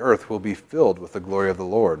 all the earth will be filled with the glory of the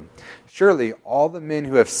Lord. Surely all the men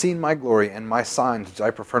who have seen my glory and my signs which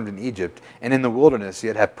I performed in Egypt and in the wilderness,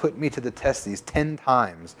 yet have put me to the test these 10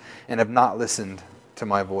 times and have not listened to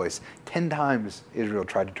my voice. 10 times Israel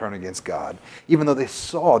tried to turn against God, even though they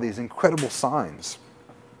saw these incredible signs.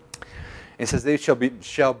 It says, they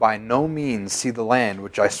shall by no means see the land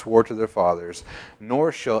which I swore to their fathers,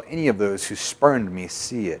 nor shall any of those who spurned me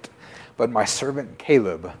see it. But my servant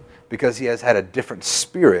Caleb, because he has had a different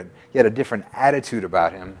spirit, he had a different attitude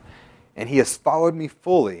about him, and he has followed me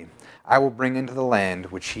fully, I will bring into the land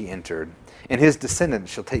which he entered, and his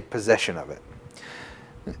descendants shall take possession of it.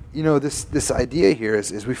 This idea here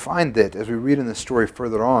is we find that, as we read in the story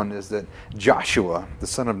further on, is that Joshua, the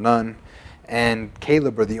son of Nun, and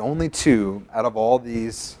Caleb are the only two out of all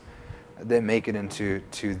these that make it into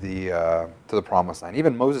the promised land.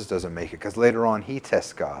 Even Moses doesn't make it, because later on he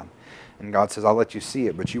tests God. And God says, I'll let you see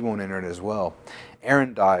it, but you won't enter it as well.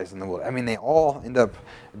 Aaron dies in the wilderness. They all end up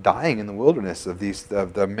dying in the wilderness of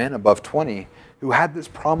the men above 20 who had this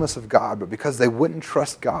promise of God, but because they wouldn't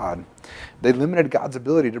trust God, they limited God's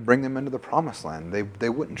ability to bring them into the promised land. They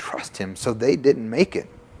wouldn't trust him, so they didn't make it.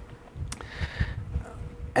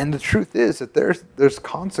 And the truth is that there's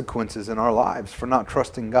consequences in our lives for not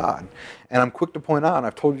trusting God. And I'm quick to point out, and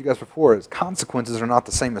I've told you guys before, is consequences are not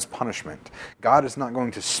the same as punishment. God is not going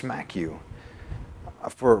to smack you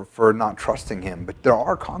for not trusting him. But there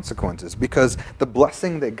are consequences, because the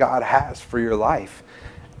blessing that God has for your life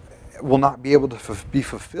will not be able to be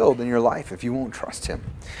fulfilled in your life if you won't trust him.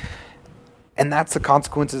 And that's the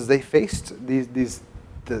consequences they faced.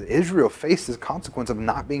 Israel faced this consequence of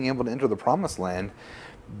not being able to enter the promised land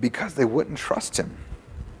because they wouldn't trust him.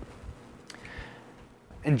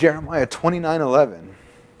 In Jeremiah 29:11,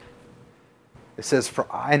 it says, for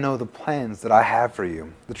I know the plans that I have for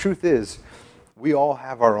you. The truth is, we all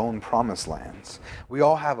have our own promised lands. We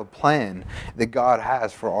all have a plan that God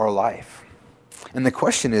has for our life. And the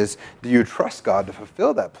question is, do you trust God to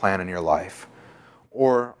fulfill that plan in your life?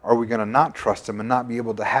 Or are we going to not trust him and not be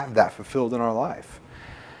able to have that fulfilled in our life?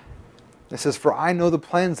 It says, for I know the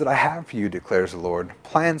plans that I have for you, declares the Lord,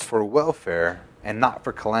 plans for welfare and not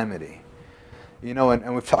for calamity.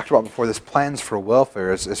 And we've talked about before, this plans for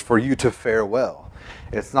welfare is for you to fare well.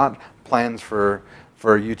 It's not plans for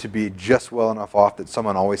you to be just well enough off that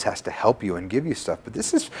someone always has to help you and give you stuff. But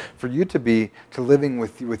this is for you to living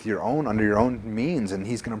with your own, under your own means, and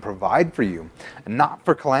he's going to provide for you, and not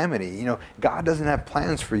for calamity. God doesn't have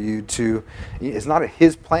plans for you it's not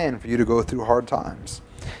his plan for you to go through hard times.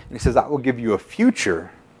 And he says, I will give you a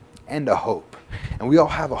future and a hope. And we all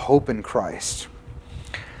have a hope in Christ.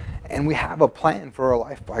 And we have a plan for our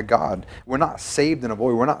life by God. We're not saved in a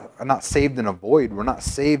void. We're not saved in a void. We're not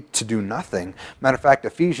saved to do nothing. Matter of fact,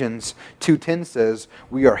 Ephesians 2:10 says,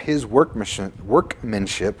 we are his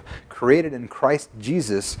workmanship, created in Christ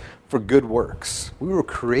Jesus for good works. We were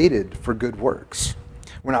created for good works.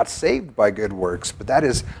 We're not saved by good works, but that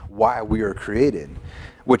is why we are created,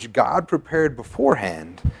 which God prepared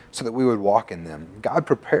beforehand so that we would walk in them. God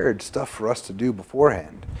prepared stuff for us to do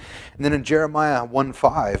beforehand. And then in Jeremiah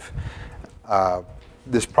 1:5,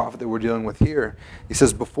 this prophet that we're dealing with here, he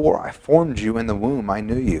says, before I formed you in the womb, I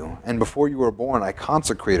knew you. And before you were born, I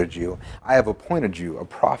consecrated you. I have appointed you a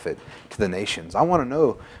prophet to the nations. I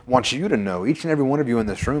want you to know, each and every one of you in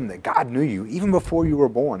this room, that God knew you even before you were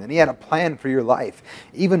born. And he had a plan for your life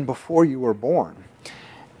even before you were born.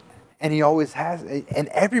 And he always has. And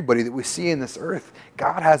everybody that we see in this earth,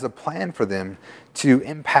 God has a plan for them to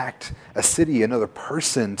impact a city, another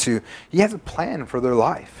person. He has a plan for their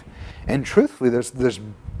life. And truthfully, there's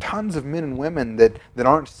tons of men and women that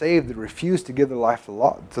aren't saved, that refuse to give their life to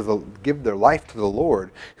the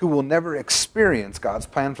Lord, who will never experience God's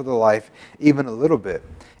plan for their life even a little bit.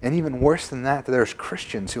 And even worse than that, there's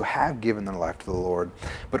Christians who have given their life to the Lord,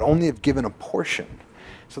 but only have given a portion.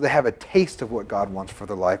 So they have a taste of what God wants for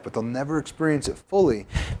their life, but they'll never experience it fully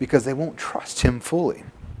because they won't trust him fully.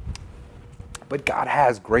 But God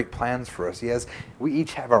has great plans for us. We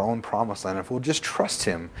each have our own promised land. If we'll just trust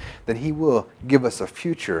him, then he will give us a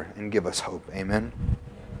future and give us hope. Amen.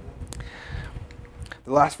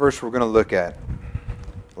 The last verse we're going to look at,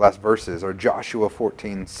 the last verses, are Joshua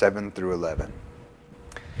 14, 7 through 11.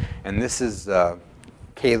 And this is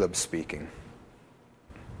Caleb speaking.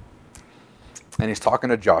 And he's talking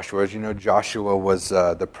to Joshua. As you know, Joshua was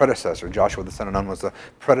the predecessor. Joshua, the son of Nun, was the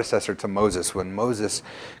predecessor to Moses. When Moses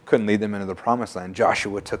couldn't lead them into the promised land,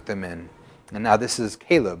 Joshua took them in. And now this is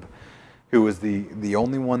Caleb, who was the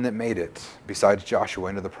only one that made it, besides Joshua,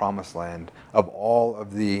 into the promised land of all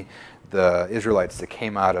of the Israelites that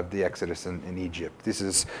came out of the Exodus in Egypt. This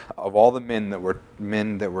is of all the men that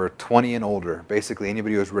were 20 and older, basically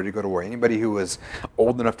anybody who was ready to go to war, anybody who was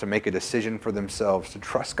old enough to make a decision for themselves, to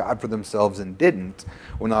trust God for themselves and didn't,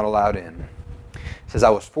 were not allowed in. It says, I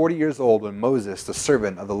was 40 years old when Moses, the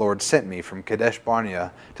servant of the Lord, sent me from Kadesh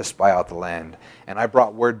Barnea to spy out the land. And I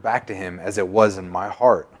brought word back to him as it was in my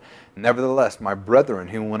heart. Nevertheless, my brethren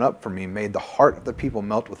who went up for me made the heart of the people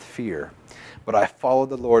melt with fear. But I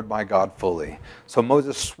followed the Lord my God fully. So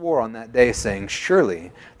Moses swore on that day, saying,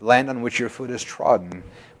 surely the land on which your foot is trodden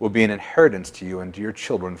will be an inheritance to you and to your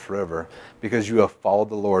children forever, because you have followed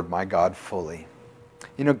the Lord my God fully.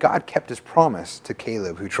 You know, God kept his promise to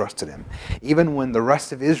Caleb, who trusted him, even when the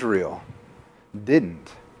rest of Israel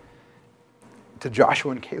didn't. To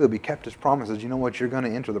Joshua and Caleb, he kept his promises. You know what? You're going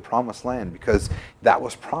to enter the promised land because that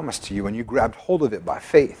was promised to you, and you grabbed hold of it by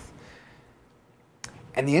faith.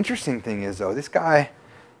 And the interesting thing is, though, this guy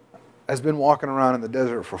has been walking around in the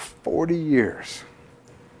desert for 40 years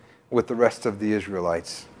with the rest of the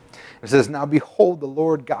Israelites. It says, now behold, the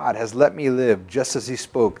Lord God has let me live just as he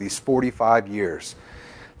spoke these 45 years.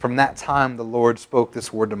 From that time the Lord spoke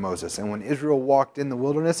this word to Moses. And when Israel walked in the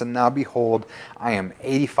wilderness, and now behold, I am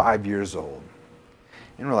 85 years old.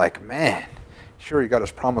 And we're like, man, sure, he got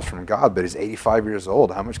his promise from God, but he's 85 years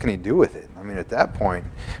old. How much can he do with it? I mean, at that point,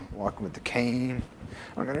 walking with the cane,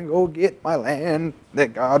 I'm going to go get my land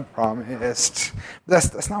that God promised.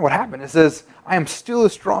 That's not what happened. It says, I am still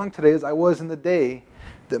as strong today as I was in the day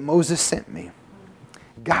that Moses sent me.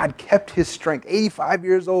 God kept his strength, 85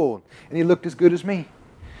 years old, and he looked as good as me.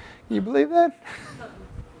 Can you believe that?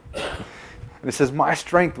 And it says, my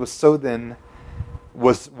strength was so then,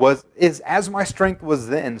 is as my strength was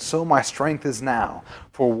then, so my strength is now,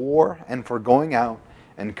 for war and for going out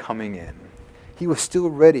and coming in. He was still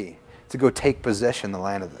ready to go take possession of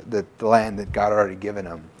the land that God had already given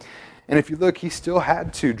him. And if you look, he still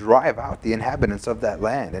had to drive out the inhabitants of that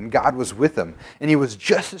land, and God was with him. And he was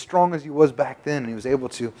just as strong as he was back then, and he was able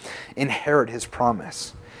to inherit his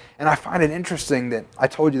promise. And I find it interesting that I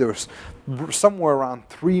told you there was somewhere around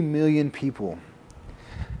 3 million people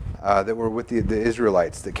that were with the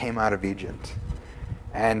Israelites that came out of Egypt.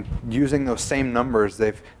 And using those same numbers,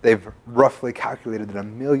 they've roughly calculated that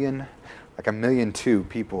 1.2 million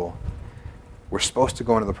people were supposed to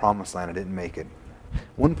go into the promised land and didn't make it.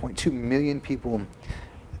 1.2 million people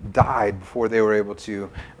died before they were able to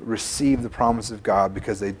receive the promise of God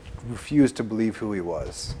because they refused to believe who he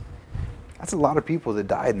was. That's a lot of people that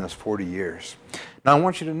died in those 40 years. Now I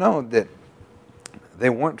want you to know that they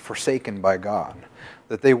weren't forsaken by God,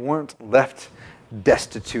 that they weren't left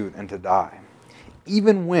destitute and to die.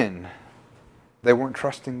 Even when they weren't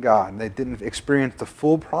trusting God, they didn't experience the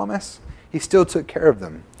full promise, he still took care of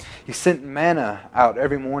them. He sent manna out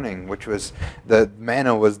every morning, which was, the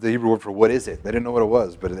manna was the Hebrew word for what is it? They didn't know what it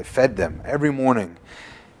was, but they fed them every morning,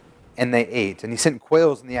 and they ate. And he sent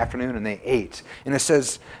quails in the afternoon, and they ate. And it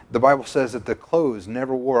says, the Bible says that the clothes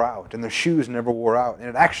never wore out, and the shoes never wore out. And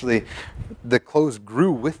it actually, the clothes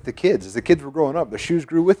grew with the kids. As the kids were growing up, the shoes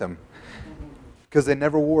grew with them, because they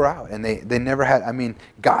never wore out, and they never had,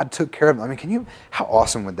 God took care of them. How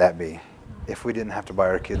awesome would that be? If we didn't have to buy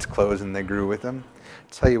our kids clothes and they grew with them. I'll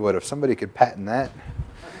tell you what, if somebody could patent that,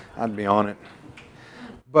 I'd be on it.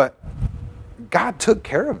 But God took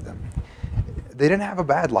care of them. They didn't have a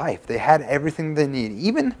bad life. They had everything they need.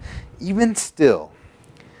 Even still,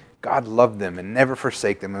 God loved them and never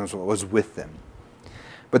forsake them and was with them.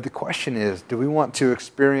 But the question is, do we want to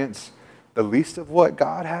experience the least of what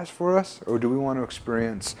God has for us, or do we want to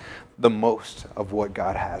experience the most of what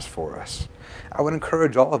God has for us? I would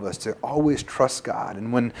encourage all of us to always trust God.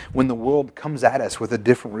 And when the world comes at us with a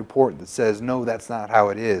different report that says, no, that's not how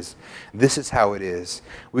it is, this is how it is,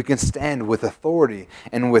 we can stand with authority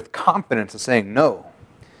and with confidence in saying, no,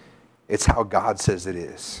 it's how God says it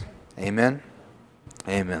is. Amen?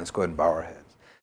 Amen. Let's go ahead and bow our heads.